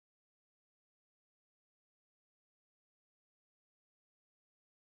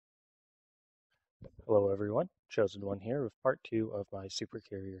Hello everyone, Chosen One here with part 2 of my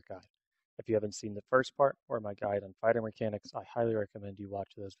Supercarrier guide. If you haven't seen the first part or my guide on fighter mechanics, I highly recommend you watch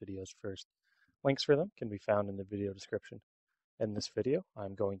those videos first. Links for them can be found in the video description. In this video,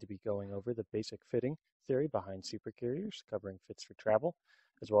 I'm going to be going over the basic fitting theory behind supercarriers, covering fits for travel,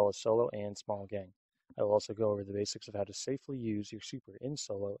 as well as solo and small gang. I will also go over the basics of how to safely use your super in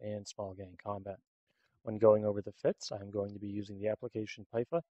solo and small gang combat. When going over the fits, I'm going to be using the application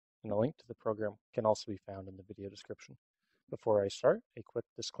PIFA, and a link to the program can also be found in the video description. Before I start, a quick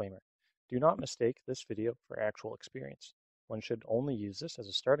disclaimer. Do not mistake this video for actual experience. One should only use this as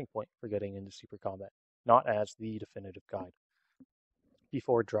a starting point for getting into super combat, not as the definitive guide.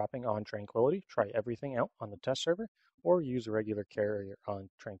 Before dropping on Tranquility, try everything out on the test server or use a regular carrier on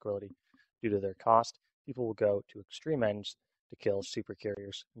Tranquility. Due to their cost, people will go to extreme ends to kill super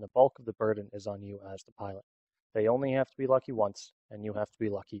carriers, and the bulk of the burden is on you as the pilot. They only have to be lucky once, and you have to be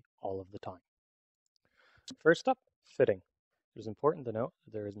lucky all of the time. First up, fitting. It is important to note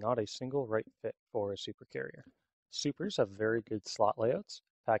that there is not a single right fit for a supercarrier. Supers have very good slot layouts,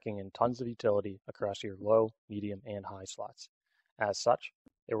 packing in tons of utility across your low, medium, and high slots. As such,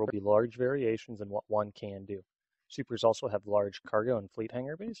 there will be large variations in what one can do. Supers also have large cargo and fleet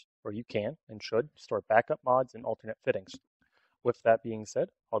hangar bays, where you can and should store backup mods and alternate fittings. With that being said,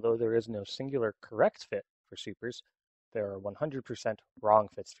 although there is no singular correct fit for supers, there are 100% wrong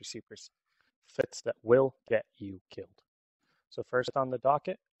fits for supers. Fits that will get you killed. So first on the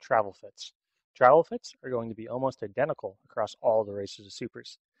docket, travel fits. Travel fits are going to be almost identical across all the races of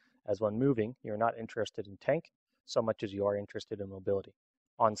supers, as when moving, you're not interested in tank so much as you are interested in mobility.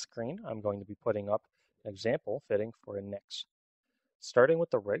 On screen, I'm going to be putting up an example fitting for a Nix. Starting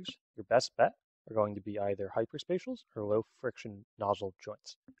with the rigs, your best bet are going to be either hyperspatials or low friction nozzle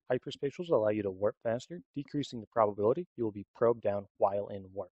joints. Hyperspatials allow you to warp faster, decreasing the probability you will be probed down while in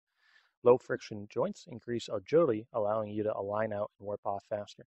warp. Low friction joints increase agility, allowing you to align out and warp off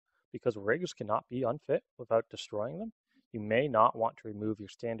faster. Because rigs cannot be unfit without destroying them, you may not want to remove your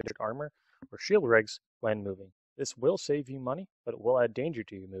standard armor or shield rigs when moving. This will save you money, but it will add danger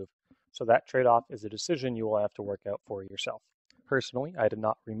to your move, so that trade-off is a decision you will have to work out for yourself. Personally, I did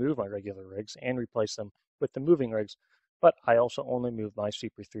not remove my regular rigs and replace them with the moving rigs, but I also only moved my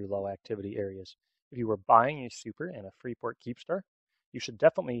super through low activity areas. If you were buying a super and a Freeport Keepstar, you should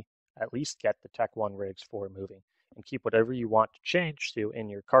definitely at least get the Tech 1 rigs for moving, and keep whatever you want to change to in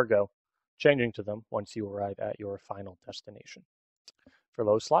your cargo, changing to them once you arrive at your final destination. For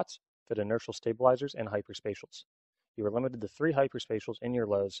low slots, fit inertial stabilizers and hyperspatials. You are limited to 3 hyperspatials in your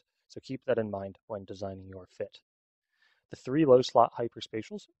lows, so keep that in mind when designing your fit. The 3 low slot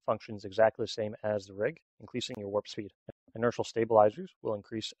hyperspatials functions exactly the same as the rig, increasing your warp speed. Inertial stabilizers will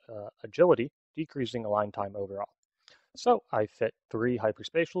increase agility, decreasing align time overall. So I fit 3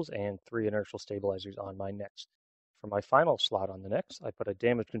 hyperspatials and 3 inertial stabilizers on my Nix. For my final slot on the Nix, I put a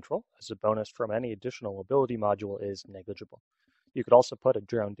damage control as a bonus from any additional mobility module is negligible. You could also put a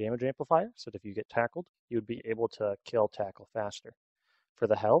drone damage amplifier so that if you get tackled, you would be able to kill tackle faster. For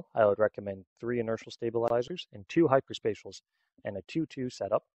the Hell, I would recommend 3 inertial stabilizers and 2 hyperspatials and a 2-2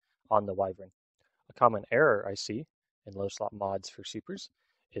 setup on the Wyvern. A common error I see in low slot mods for supers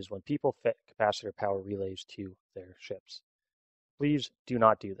is when people fit capacitor power relays to their ships. Please do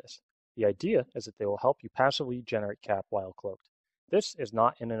not do this. The idea is that they will help you passively generate cap while cloaked. This is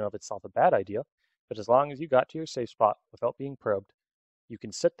not in and of itself a bad idea, but as long as you got to your safe spot without being probed, you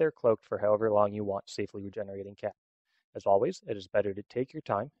can sit there cloaked for however long you want, safely regenerating cap. As always, it is better to take your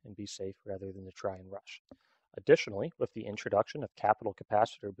time and be safe rather than to try and rush. Additionally, with the introduction of capital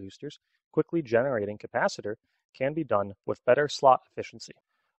capacitor boosters, quickly generating capacitor can be done with better slot efficiency.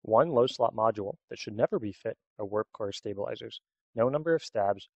 One low slot module that should never be fit are warp core stabilizers. No number of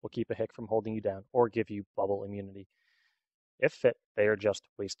stabs will keep a hick from holding you down or give you bubble immunity. If fit, they are just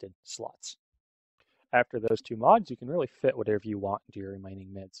wasted slots. After those 2 mods, you can really fit whatever you want into your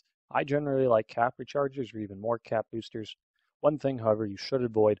remaining mids. I generally like cap rechargers or even more cap boosters. One thing, however, you should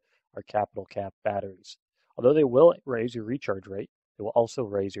avoid are capital cap batteries. Although they will raise your recharge rate, they will also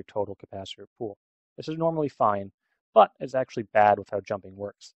raise your total capacitor pool. This is normally fine, but is actually bad with how jumping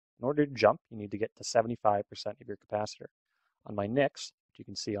works. In order to jump, you need to get to 75% of your capacitor. On my Nix, which you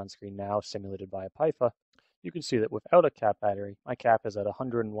can see on screen now simulated by a PIFA, you can see that without a cap battery, my cap is at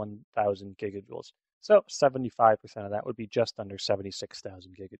 101,000 gigajoules. So 75% of that would be just under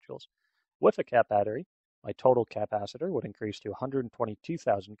 76,000 gigajoules. With a cap battery, my total capacitor would increase to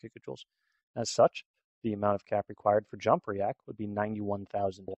 122,000 gigajoules. As such, the amount of cap required for jump react would be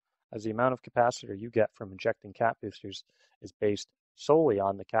 91,000. As the amount of capacitor you get from injecting cap boosters is based solely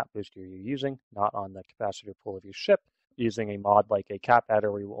on the cap booster you're using, not on the capacitor pool of your ship, Using a mod like a cap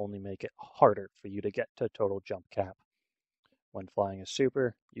battery will only make it harder for you to get to total jump cap. When flying a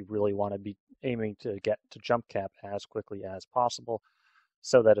super, you really want to be aiming to get to jump cap as quickly as possible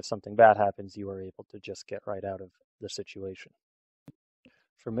so that if something bad happens, you are able to just get right out of the situation.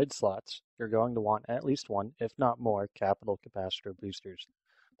 For mid slots, you're going to want at least one, if not more, capital capacitor boosters.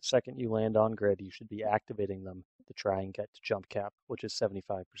 The second you land on grid, you should be activating them to try and get to jump cap, which is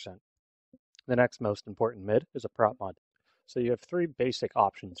 75%. The next most important mid is a prop mod. So you have three basic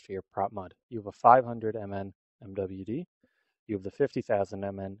options for your prop mod. You have a 500 MN MWD, you have the 50,000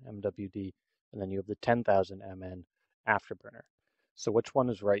 MN MWD, and then you have the 10,000 MN afterburner. So which one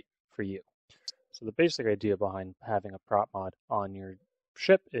is right for you? So the basic idea behind having a prop mod on your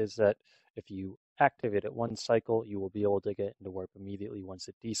ship is that if you activate it one cycle, you will be able to get into warp immediately once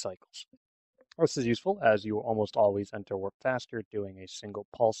it decycles. This is useful as you will almost always enter warp faster doing a single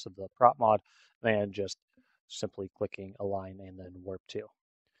pulse of the prop mod than just simply clicking align and then warp 2.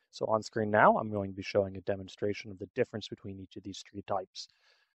 So on screen now, I'm going to be showing a demonstration of the difference between each of these three types.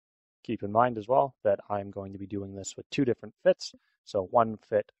 Keep in mind as well that I'm going to be doing this with two different fits. So one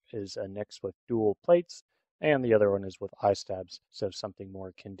fit is a Nix with dual plates, and the other one is with I-stabs, so something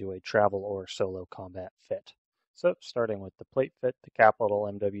more can do a travel or solo combat fit. So starting with the plate fit, the capital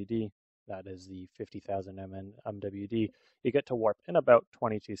MWD, that is the 50,000 MN MWD, you get to warp in about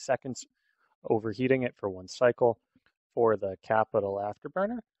 22 seconds, overheating it for one cycle. For the capital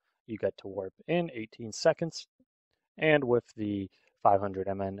afterburner, you get to warp in 18 seconds, and with the 500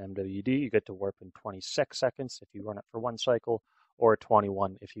 MN MWD, you get to warp in 26 seconds if you run it for one cycle, or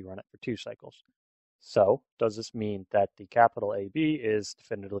 21 if you run it for two cycles. So, does this mean that the capital AB is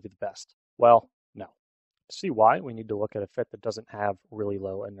definitively the best? Well, no. To see why, we need to look at a fit that doesn't have really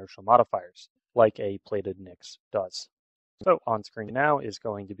low inertial modifiers, like a plated Nix does. So on screen now is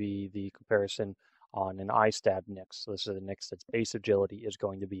going to be the comparison on an I-stab Nix. So this is a Nix that's base agility is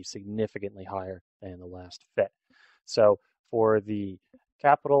going to be significantly higher than the last fit. So for the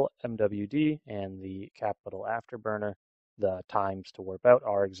capital MWD and the capital afterburner, the times to warp out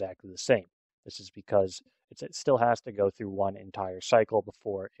are exactly the same. This is because it still has to go through one entire cycle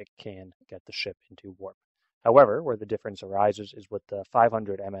before it can get the ship into warp. However, where the difference arises is with the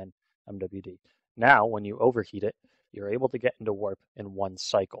 500 MN MWD. Now, when you overheat it, you're able to get into warp in one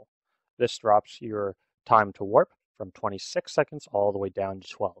cycle. This drops your time to warp from 26 seconds all the way down to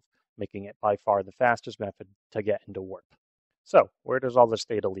 12, making it by far the fastest method to get into warp. So, where does all this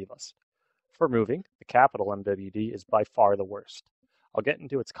data leave us? For moving, the capital MWD is by far the worst. I'll get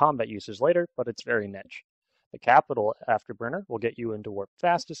into its combat uses later, but it's very niche. The capital afterburner will get you into warp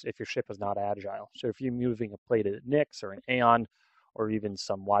fastest if your ship is not agile. So if you're moving a plated Nix or an Aeon, or even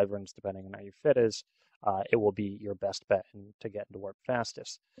some Wyverns, depending on how your fit is, it will be your best bet to get into warp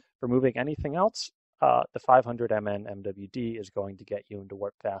fastest. For moving anything else, the 500 MN MWD is going to get you into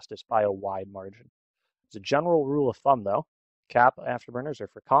warp fastest by a wide margin. As a general rule of thumb, though, cap afterburners are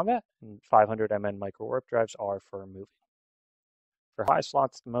for combat, and 500 MN micro warp drives are for moving. For high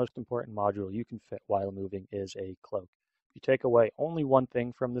slots, the most important module you can fit while moving is a cloak. If you take away only one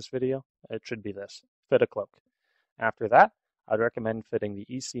thing from this video, it should be this: fit a cloak. After that, I'd recommend fitting the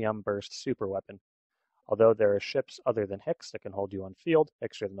ECM Burst super weapon. Although there are ships other than Hicks that can hold you on field,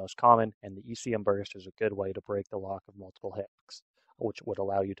 Hicks are the most common, and the ECM Burst is a good way to break the lock of multiple Hicks, which would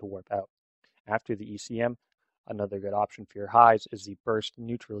allow you to warp out. After the ECM, another good option for your highs is the Burst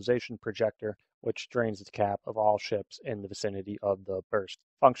Neutralization Projector, which drains the cap of all ships in the vicinity of the burst.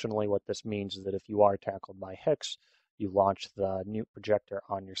 Functionally, what this means is that if you are tackled by Hicks, you launch the Neut projector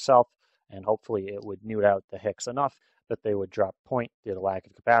on yourself, and hopefully it would Neut out the Hicks enough that they would drop point due to lack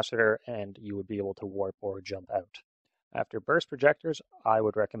of capacitor, and you would be able to warp or jump out. After burst projectors, I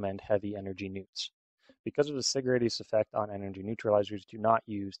would recommend heavy energy Neuts. Because of the sig radius effect on energy neutralizers, do not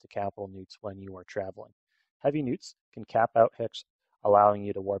use the capital Neuts when you are traveling. Heavy Neuts can cap out Hicks, allowing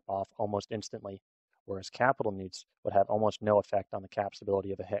you to warp off almost instantly, whereas capital Neuts would have almost no effect on the cap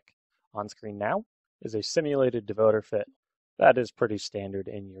stability of a Hick. On screen now is a simulated devoter fit. That is pretty standard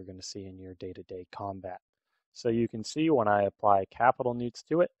and you're going to see in your day-to-day combat. So you can see when I apply capital Neuts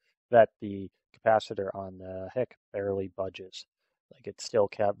to it that the capacitor on the Hick barely budges. Like it's still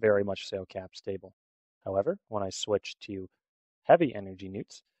very much so cap stable. However, when I switch to heavy energy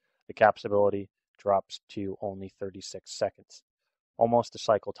Neuts, the cap stability drops to only 36 seconds, almost the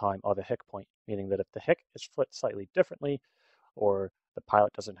cycle time of a Hick point, meaning that if the Hick is flipped slightly differently, or the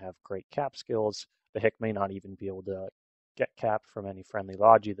pilot doesn't have great cap skills, the Hick may not even be able to get cap from any friendly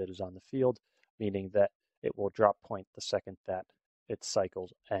Logi that is on the field, meaning that it will drop point the second that its cycle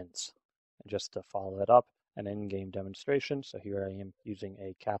ends. And just to follow that up, an in-game demonstration. So here I am using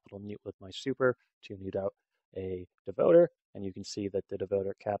a capital Neut with my super to Neut out a devoter, and you can see that the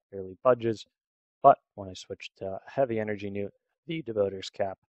devoter cap barely budges. But when I switch to a heavy energy newt, the devoter's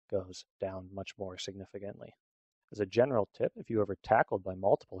cap goes down much more significantly. As a general tip, if you ever tackled by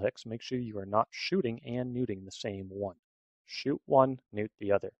multiple hicks, make sure you are not shooting and neuting the same one. Shoot one, newt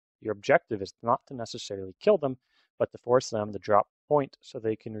the other. Your objective is not to necessarily kill them, but to force them to drop point so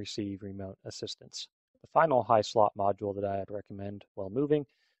they can receive remote assistance. The final high slot module that I'd recommend while moving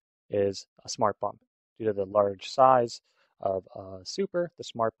is a smart bomb. Due to the large size of a super, the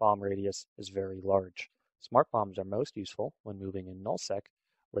smart bomb radius is very large. Smart bombs are most useful when moving in nullsec,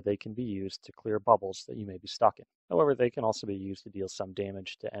 where they can be used to clear bubbles that you may be stuck in. However, they can also be used to deal some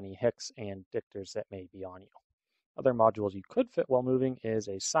damage to any hicks and dictors that may be on you. Other modules you could fit while moving is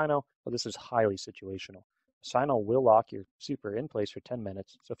a Sino, but this is highly situational. A Sino will lock your super in place for 10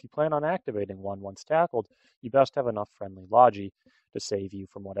 minutes, so if you plan on activating one once tackled, you best have enough friendly logi to save you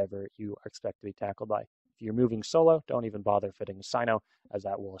from whatever you expect to be tackled by. If you're moving solo, don't even bother fitting a Sino, as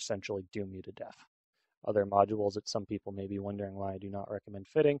that will essentially doom you to death. Other modules that some people may be wondering why I do not recommend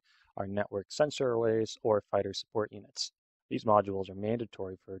fitting are network sensor arrays or fighter support units. These modules are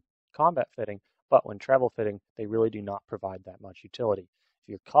mandatory for combat fitting, but when travel fitting, they really do not provide that much utility. If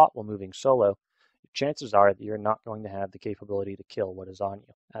you're caught while moving solo, chances are that you're not going to have the capability to kill what is on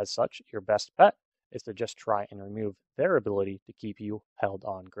you. As such, your best bet is to just try and remove their ability to keep you held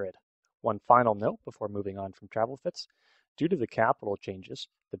on grid. One final note before moving on from travel fits. Due to the capital changes,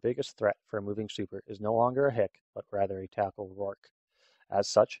 the biggest threat for a moving super is no longer a hick, but rather a tackle rourke. As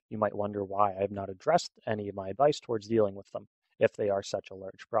such, you might wonder why I have not addressed any of my advice towards dealing with them, if they are such a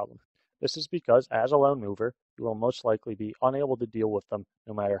large problem. This is because, as a lone mover, you will most likely be unable to deal with them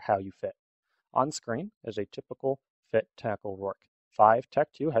no matter how you fit. On screen is a typical fit tackle rourke. 5 Tech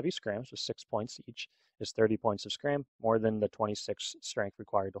 2 heavy scrams with 6 points each is 30 points of scram, more than the 26 strength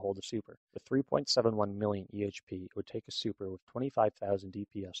required to hold a super. With 3.71 million EHP, it would take a super with 25,000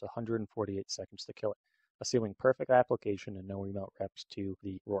 DPS 148 seconds to kill it, assuming perfect application and no remote reps to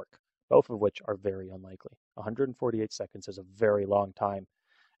the rourke, both of which are very unlikely. 148 seconds is a very long time,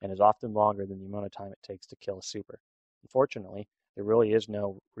 and is often longer than the amount of time it takes to kill a super. Unfortunately, there really is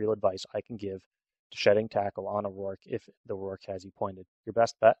no real advice I can give to shedding tackle on a rourke if the rourke has you pointed. Your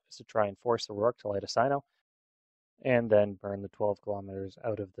best bet is to try and force the rourke to light a Sino, and then burn the 12 kilometers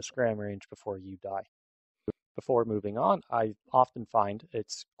out of the scram range before you die. Before moving on, I often find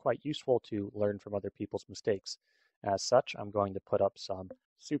it's quite useful to learn from other people's mistakes. As such, I'm going to put up some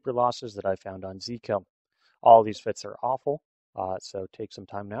super losses that I found on Zkill. All these fits are awful, so take some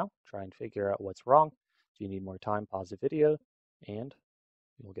time now, try and figure out what's wrong. If you need more time, pause the video, and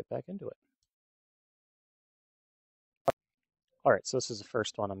we'll get back into it. All right, so this is the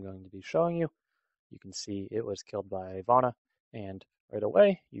first one I'm going to be showing you. You can see it was killed by Ivana, and right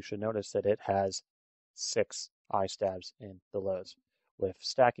away, you should notice that it has 6 eye stabs in the lows. With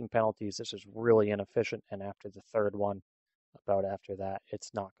stacking penalties, this is really inefficient, and after the third one, about after that,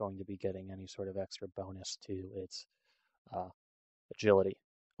 it's not going to be getting any sort of extra bonus to its agility.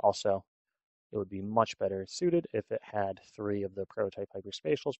 Also, it would be much better suited if it had 3 of the prototype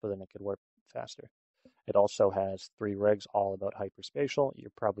hyperspatials, but then it could warp faster. It also has 3 rigs all about hyperspatial.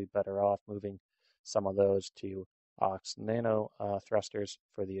 You're probably better off moving some of those to Ox Nano thrusters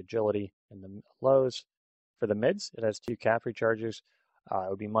for the agility in the lows. For the mids, it has 2 cap rechargers. It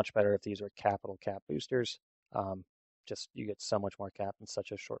would be much better if these were capital cap boosters. Just you get so much more cap in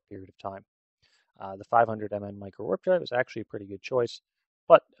such a short period of time. The 500 MN micro warp drive is actually a pretty good choice,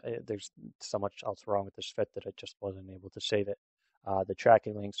 but there's so much else wrong with this fit that I just wasn't able to save it. The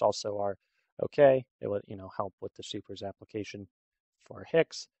tracking links also are okay. It would help with the supers application for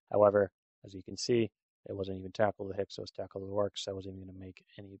hicks. However, as you can see, it wasn't even tackle the hicks, so it was tackle the rourke, so I wasn't even going to make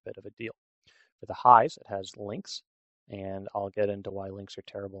any bit of a deal. For the highs, it has links, and I'll get into why links are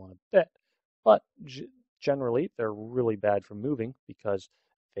terrible in a bit, but generally they're really bad for moving because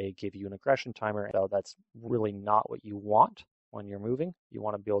they give you an aggression timer, so that's really not what you want when you're moving. You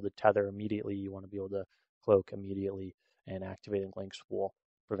want to be able to tether immediately, you want to be able to cloak immediately, and activating links will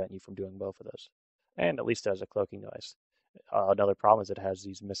prevent you from doing both of those. And at least as a cloaking device. Another problem is it has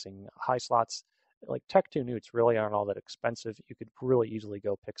these missing high slots. Like Tech 2 newts really aren't all that expensive. You could really easily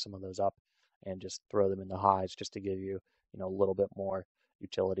go pick some of those up and just throw them in the highs just to give you, a little bit more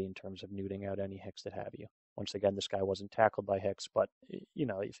utility in terms of newting out any hicks that have you. Once again, this guy wasn't tackled by hicks, but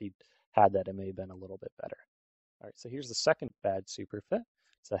if he had that, it may have been a little bit better. All right, so here's the second bad super fit.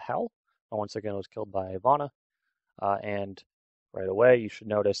 It's a Hell. Once again, it was killed by Ivana, and right away you should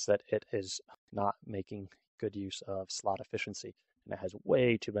notice that it is not making good use of slot efficiency, and it has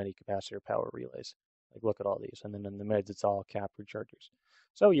way too many capacitor power relays. Like, look at all these, and then in the mids, it's all cap rechargers.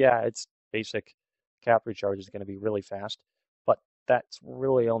 So yeah, it's basic cap recharge is going to be really fast, but that's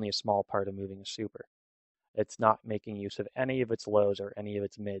really only a small part of moving a super. It's not making use of any of its lows or any of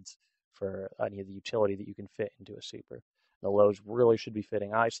its mids for any of the utility that you can fit into a super. The lows really should be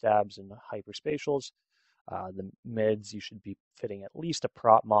fitting eye stabs and hyperspatials. The mids, you should be fitting at least a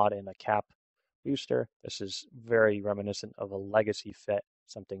prop mod and a cap booster. This is very reminiscent of a legacy fit,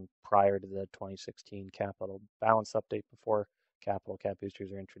 something prior to the 2016 capital balance update before capital cap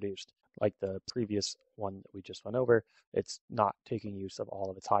boosters are introduced. Like the previous one that we just went over, it's not taking use of all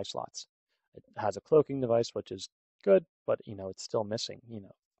of its high slots. It has a cloaking device, which is good, but it's still missing,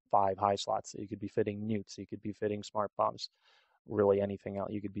 5 high slots. So you could be fitting newts, you could be fitting smart bombs, really anything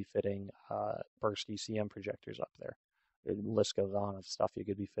else. You could be fitting burst ECM projectors up there. The list goes on of stuff you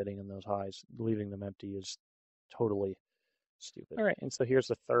could be fitting in those highs. Leaving them empty is totally stupid. All right, and so here's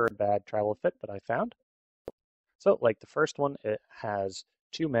the third bad travel fit that I found. So like the first one, it has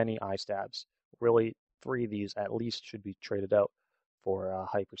too many eye stabs. Really, 3 of these at least should be traded out for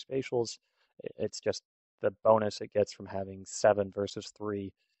hyperspatials. It's just the bonus it gets from having 7 versus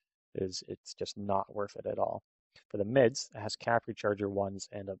 3 it's just not worth it at all. For the mids, it has cap recharger 1s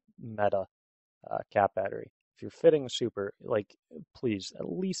and a meta cap battery. If you're fitting a super, like, please at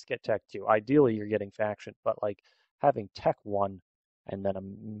least get tech 2. Ideally, you're getting faction, but like having tech 1 and then a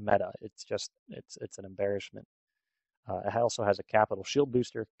meta, it's an embarrassment. It also has a capital shield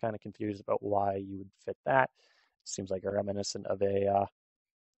booster. Kind of confused about why you would fit that. It seems like a reminiscent of a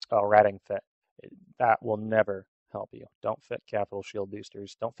ratting fit. That will never help you. Don't fit capital shield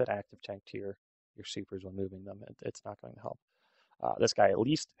boosters. Don't fit active tank to your supers when moving them. It's not going to help. This guy at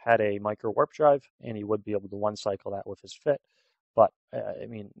least had a micro warp drive, and he would be able to one cycle that with his fit. But I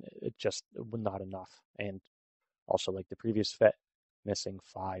mean, it just was not enough. And also, like the previous fit, missing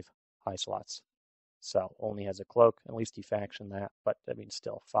 5 high slots. So only has a cloak. At least he factioned that. But I mean,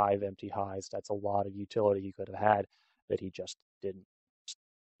 still 5 empty highs. That's a lot of utility he could have had that he just didn't.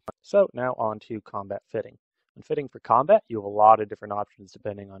 So now on to combat fitting. When fitting for combat, you have a lot of different options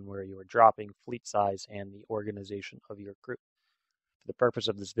depending on where you are dropping, fleet size, and the organization of your group. For the purpose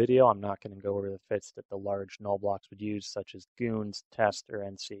of this video, I'm not going to go over the fits that the large null blocks would use, such as Goons, Test, or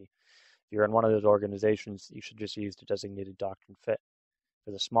NC. If you're in one of those organizations, you should just use the designated doctrine fit.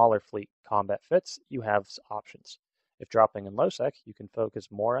 For the smaller fleet combat fits, you have options. If dropping in low sec, you can focus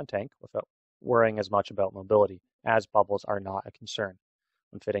more on tank without worrying as much about mobility, as bubbles are not a concern.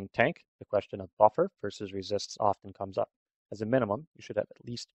 When fitting tank, the question of buffer versus resists often comes up. As a minimum, you should have at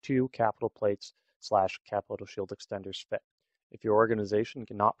least 2 capital plates / capital shield extenders fit. If your organization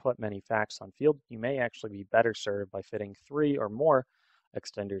cannot put many facts on field, you may actually be better served by fitting 3 or more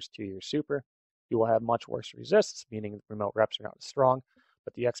extenders to your super. You will have much worse resists, meaning the remote reps are not as strong,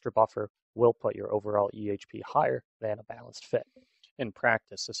 but the extra buffer will put your overall EHP higher than a balanced fit. In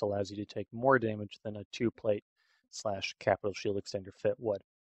practice, this allows you to take more damage than a 2-plate / capital shield extender fit would.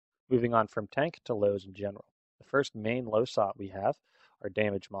 Moving on from tank to lows in general. The first main low slot we have are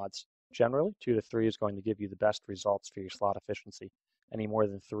damage mods. Generally, 2 to 3 is going to give you the best results for your slot efficiency. Any more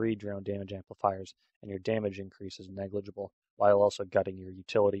than 3 drone damage amplifiers, and your damage increase is negligible, while also gutting your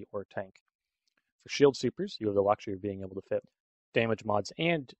utility or tank. For shield supers, you have the luxury of being able to fit damage mods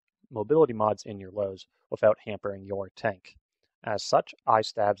and mobility mods in your lows without hampering your tank. As such, eye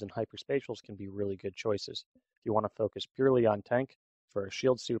stabs and hyperspatials can be really good choices. If you want to focus purely on tank, for a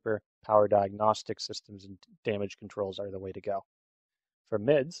shield super, power diagnostic systems and damage controls are the way to go. For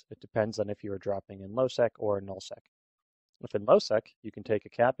mids, it depends on if you are dropping in low sec or null sec. If in low sec, you can take a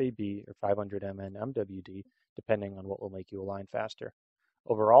cap AB or 500 MN MWD, depending on what will make you align faster.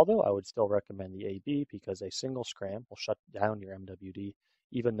 Overall, though, I would still recommend the AB because a single scram will shut down your MWD,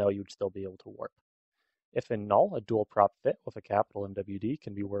 even though you'd still be able to warp. If in null, a dual prop fit with a capital MWD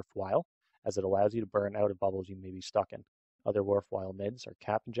can be worthwhile, as it allows you to burn out of bubbles you may be stuck in. Other worthwhile mids are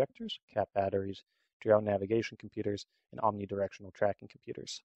cap injectors, cap batteries, drone navigation computers, and omnidirectional tracking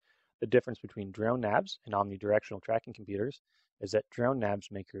computers. The difference between drone navs and omnidirectional tracking computers is that drone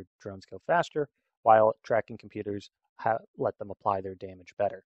navs make your drones go faster, while tracking computers let them apply their damage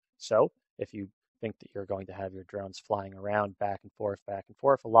better. So, if you think that you're going to have your drones flying around back and forth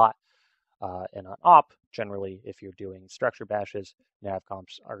a lot, and on op, generally, if you're doing structure bashes, nav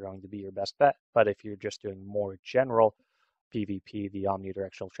comps are going to be your best bet. But if you're just doing more general PvP, the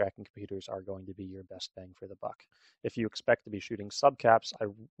omnidirectional tracking computers are going to be your best bang for the buck. If you expect to be shooting subcaps, I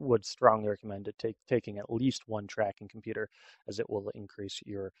would strongly recommend taking at least 1 tracking computer, as it will increase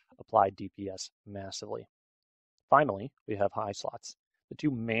your applied DPS massively. Finally, we have high slots. The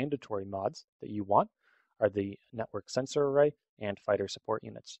 2 mandatory mods that you want are the network sensor array and fighter support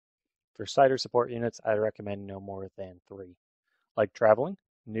units. For fighter support units, I recommend no more than 3. Like traveling,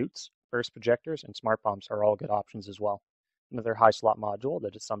 newts, Burst projectors and smart bombs are all good options as well. Another high slot module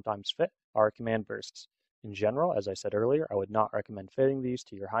that is sometimes fit are command bursts. In general, as I said earlier, I would not recommend fitting these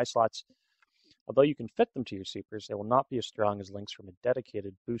to your high slots. Although you can fit them to your supers, they will not be as strong as links from a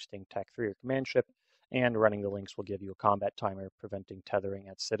dedicated boosting Tech 3 or command ship, and running the links will give you a combat timer, preventing tethering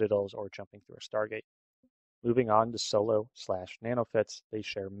at citadels or jumping through a Stargate. Moving on to solo/nano fits, they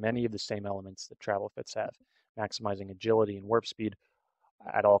share many of the same elements that travel fits have, maximizing agility and warp speed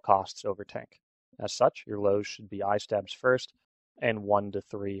at all costs over tank. As such, your lows should be eye stabs first and 1 to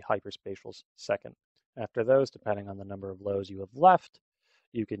 3 hyperspatials second. After those, depending on the number of lows you have left,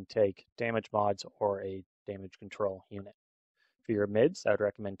 you can take damage mods or a damage control unit. For your mids, I would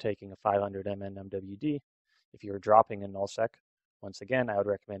recommend taking a 500 MN MWD. If you're dropping a nullsec, once again, I would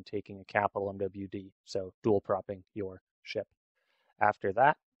recommend taking a capital MWD, so dual propping your ship. After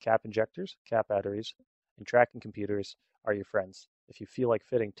that, cap injectors, cap batteries, and tracking computers are your friends. If you feel like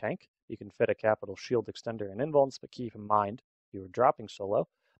fitting tank, you can fit a capital shield extender and invulns, but keep in mind, if you are dropping solo,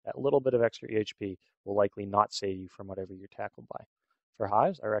 that little bit of extra EHP will likely not save you from whatever you're tackled by. For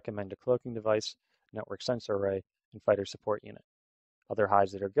highs, I recommend a cloaking device, network sensor array, and fighter support unit. Other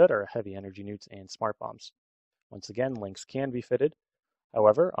highs that are good are heavy energy newts and smart bombs. Once again, links can be fitted.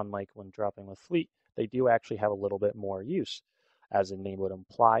 However, unlike when dropping with fleet, they do actually have a little bit more use. As the name would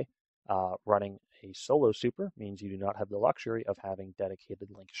imply, running a solo super means you do not have the luxury of having dedicated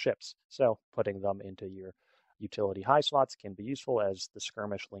link ships. So putting them into your utility high slots can be useful, as the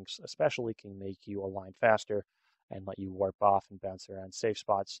skirmish links especially can make you align faster and let you warp off and bounce around safe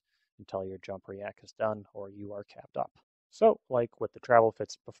spots until your jump react is done or you are capped up. So, like with the travel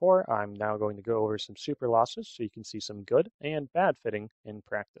fits before, I'm now going to go over some super losses so you can see some good and bad fitting in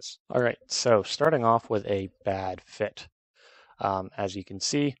practice. All right, so starting off with a bad fit. As you can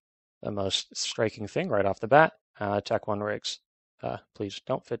see, the most striking thing right off the bat, Tech 1 rigs. Please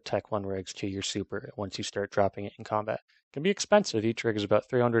don't fit Tech 1 rigs to your super once you start dropping it in combat. It can be expensive. Each rig is about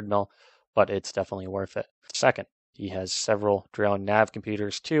 300 mil, but it's definitely worth it. Second, he has several drone nav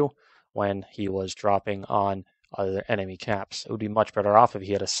computers too when he was dropping on other enemy caps. It would be much better off if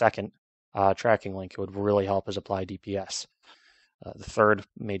he had a second tracking link. It would really help his apply DPS. The third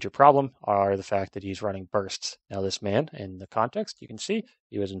major problem are the fact that he's running bursts. Now this man, in the context, you can see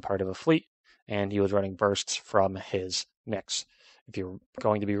he was in part of a fleet and he was running bursts from his mix. If you're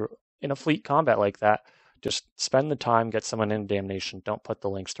going to be in a fleet combat like that, just spend the time, get someone in damnation. Don't put the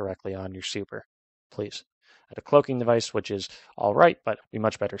links directly on your super, please. At a cloaking device, which is all right, but be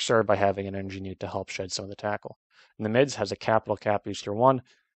much better served by having an energy unit to help shed some of the tackle. In the mids, has a capital cap booster 1.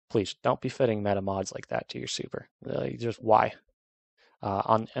 Please don't be fitting meta mods like that to your super. Just why?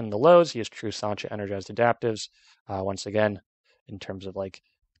 In the lows, he has true Sancha energized adaptives. Once again, in terms of like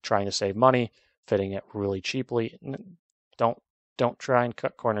trying to save money, fitting it really cheaply. Don't try and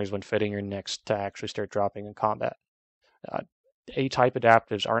cut corners when fitting your next to actually start dropping in combat. A-type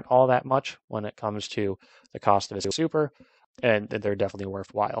adaptives aren't all that much when it comes to the cost of a super, and they're definitely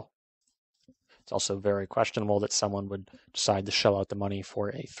worthwhile. It's also very questionable that someone would decide to shell out the money for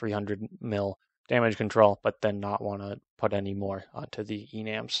a 300 mil damage control, but then not want to put any more onto the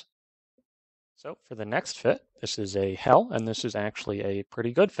enams. So for the next fit, this is a hell, and this is actually a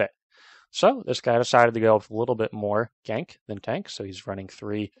pretty good fit. So this guy decided to go with a little bit more gank than tank, so he's running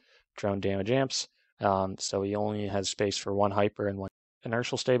 3 drone damage amps. So he only has space for 1 hyper and 1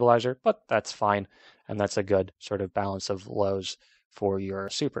 inertial stabilizer, but that's fine, and that's a good sort of balance of lows for your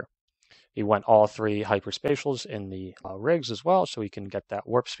super. He went all 3 hyperspatials in the rigs as well, so he can get that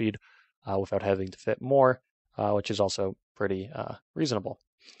warp speed without having to fit more, which is also pretty reasonable.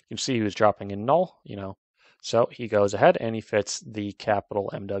 You can see he was dropping in null, so he goes ahead and he fits the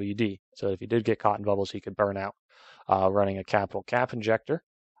capital MWD. So if he did get cotton bubbles, he could burn out. Running a capital cap injector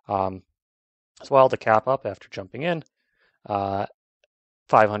as well to cap up after jumping in.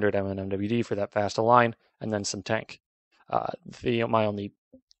 500 MWD for that fast align, and then some tank. My only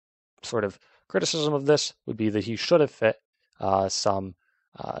sort of criticism of this would be that he should have fit some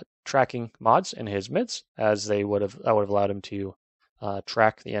tracking mods in his mids, as that would have allowed him to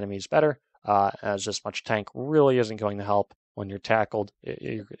track the enemies better, as this much tank really isn't going to help when you're tackled.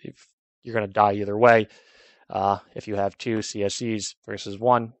 You're going to die either way if you have 2 CSEs versus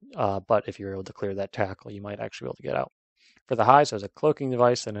 1, but if you're able to clear that tackle, you might actually be able to get out. For the highs, there's a cloaking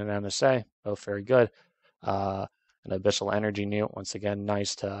device and an MSA, both very good. An abyssal energy newt, once again,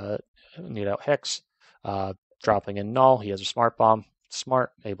 nice to need out Hicks. Dropping in null, he has a smart bomb,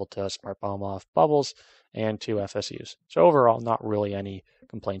 smart, able to smart bomb off bubbles, and 2 FSUs. So overall, not really any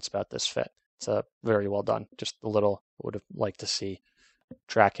complaints about this fit. It's very well done. Just a little would have liked to see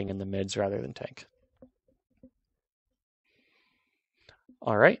tracking in the mids rather than tank.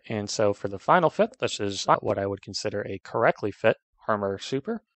 All right, and so for the final fit, this is not what I would consider a correctly fit armor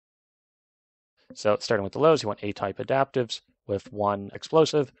super. So starting with the lows, you want A-type adaptives with 1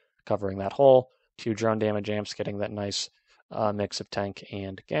 explosive covering that hole, 2 drone damage amps getting that nice mix of tank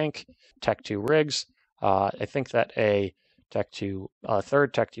and gank, Tech 2 rigs. I think that a Tech 2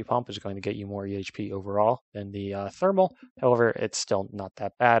 third Tech 2 pump is going to get you more EHP overall than the thermal. However, it's still not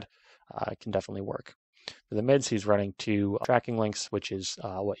that bad. It can definitely work. For the mids, he's running 2 tracking links, which is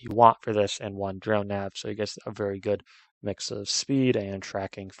what you want for this, and 1 drone nav. So he gets a very good mix of speed and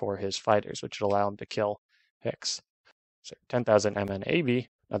tracking for his fighters, which will allow him to kill Hicks. So 10,000 MN AV,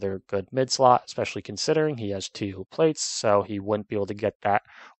 another good mid slot, especially considering he has 2 plates, so he wouldn't be able to get that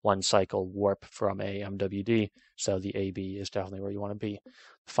 1 cycle warp from a MWD. So the AB is definitely where you want to be.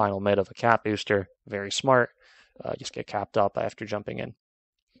 Final mid of a cap booster, very smart. Just get capped up after jumping in.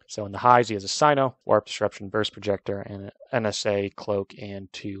 So in the highs, he has a Sino, Warp Disruption Burst Projector, and an NSA, Cloak, and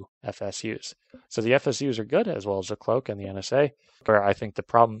 2 FSUs. So the FSUs are good, as well as the Cloak and the NSA. Where I think the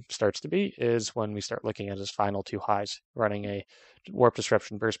problem starts to be is when we start looking at his final 2 highs, running a Warp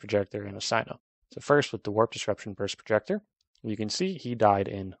Disruption Burst Projector and a Sino. So first, with the Warp Disruption Burst Projector, you can see he died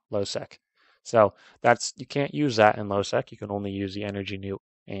in low sec. So you can't use that in low sec. You can only use the Energy Nuke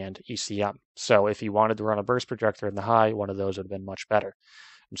and ECM. So if he wanted to run a Burst Projector in the high, one of those would have been much better.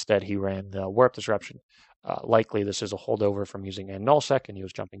 Instead, he ran the Warp Disruption. Likely, this is a holdover from using a nullsec, and he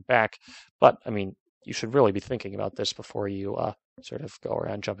was jumping back. But, I mean, you should really be thinking about this before you sort of go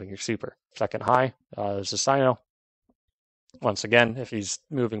around jumping your super. Second high is a Sino. Once again, if he's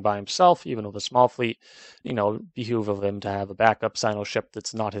moving by himself, even with a small fleet, behoove of him to have a backup Sino ship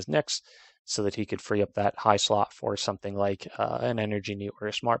that's not his Nyx, so that he could free up that high slot for something like an energy nuke or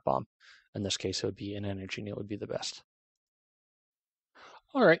a smart bomb. In this case, it would be an energy nuke would be the best.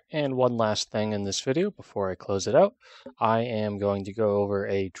 All right, and one last thing in this video before I close it out. I am going to go over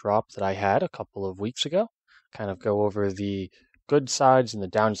a drop that I had a couple of weeks ago, kind of go over the good sides and the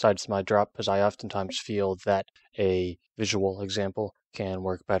downsides to my drop, because I oftentimes feel that a visual example can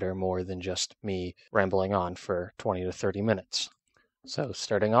work better more than just me rambling on for 20 to 30 minutes. So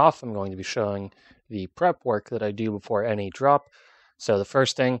starting off, I'm going to be showing the prep work that I do before any drop. So the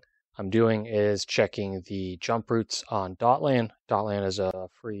first thing I'm doing is checking the jump routes on Dotlan. Dotlan is a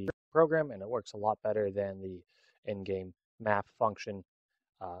free program, and it works a lot better than the in-game map function.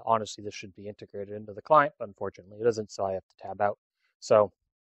 Honestly, this should be integrated into the client, but unfortunately it isn't, so I have to tab out. So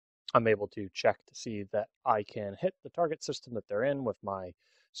I'm able to check to see that I can hit the target system that they're in with my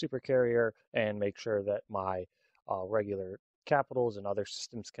supercarrier and make sure that my regular capitals and other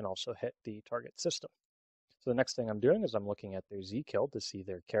systems can also hit the target system. So the next thing I'm doing is I'm looking at their Z-kill to see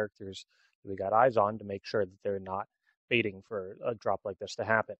their characters that we got eyes on to make sure that they're not baiting for a drop like this to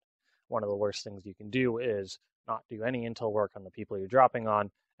happen. One of the worst things you can do is not do any intel work on the people you're dropping on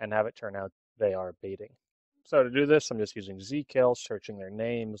and have it turn out they are baiting. So to do this, I'm just using Z-kill, searching their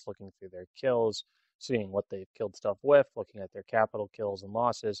names, looking through their kills, seeing what they've killed stuff with, looking at their capital kills and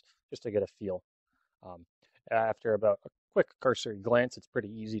losses, just to get a feel. After about a quick cursory glance, it's pretty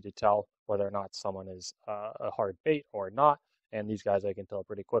easy to tell whether or not someone is a hard bait or not. And these guys, I can tell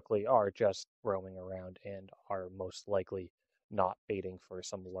pretty quickly, are just roaming around and are most likely not baiting for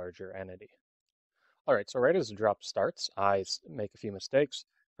some larger entity. All right, so right as the drop starts, I make a few mistakes.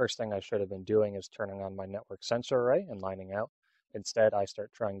 First thing I should have been doing is turning on my network sensor array and lining out. Instead, I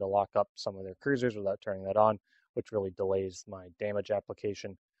start trying to lock up some of their cruisers without turning that on, which really delays my damage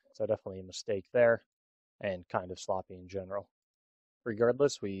application. So definitely a mistake there, and kind of sloppy in general.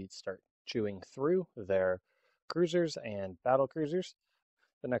 Regardless, we start chewing through their cruisers and battle cruisers.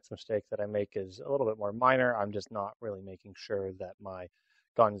 The next mistake that I make is a little bit more minor. I'm just not really making sure that my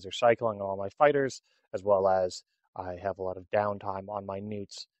guns are cycling all my fighters, as well as I have a lot of downtime on my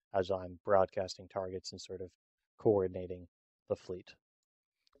newts as I'm broadcasting targets and sort of coordinating the fleet.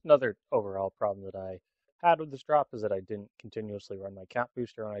 Another overall problem that I had with this drop is that I didn't continuously run my cap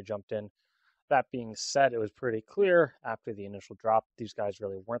booster when I jumped in. That being said, it was pretty clear after the initial drop, these guys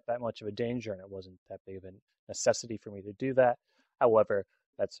really weren't that much of a danger, and it wasn't that big of a necessity for me to do that. However,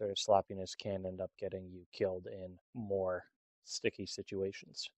 that sort of sloppiness can end up getting you killed in more sticky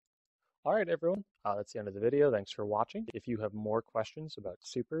situations. All right, everyone, that's the end of the video. Thanks for watching. If you have more questions about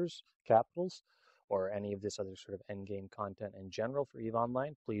supers, capitals, or any of this other sort of endgame content in general for EVE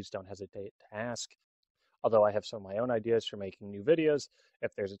Online, please don't hesitate to ask. Although I have some of my own ideas for making new videos,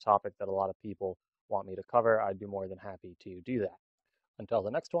 if there's a topic that a lot of people want me to cover, I'd be more than happy to do that. Until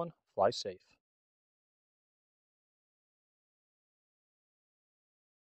the next one, fly safe.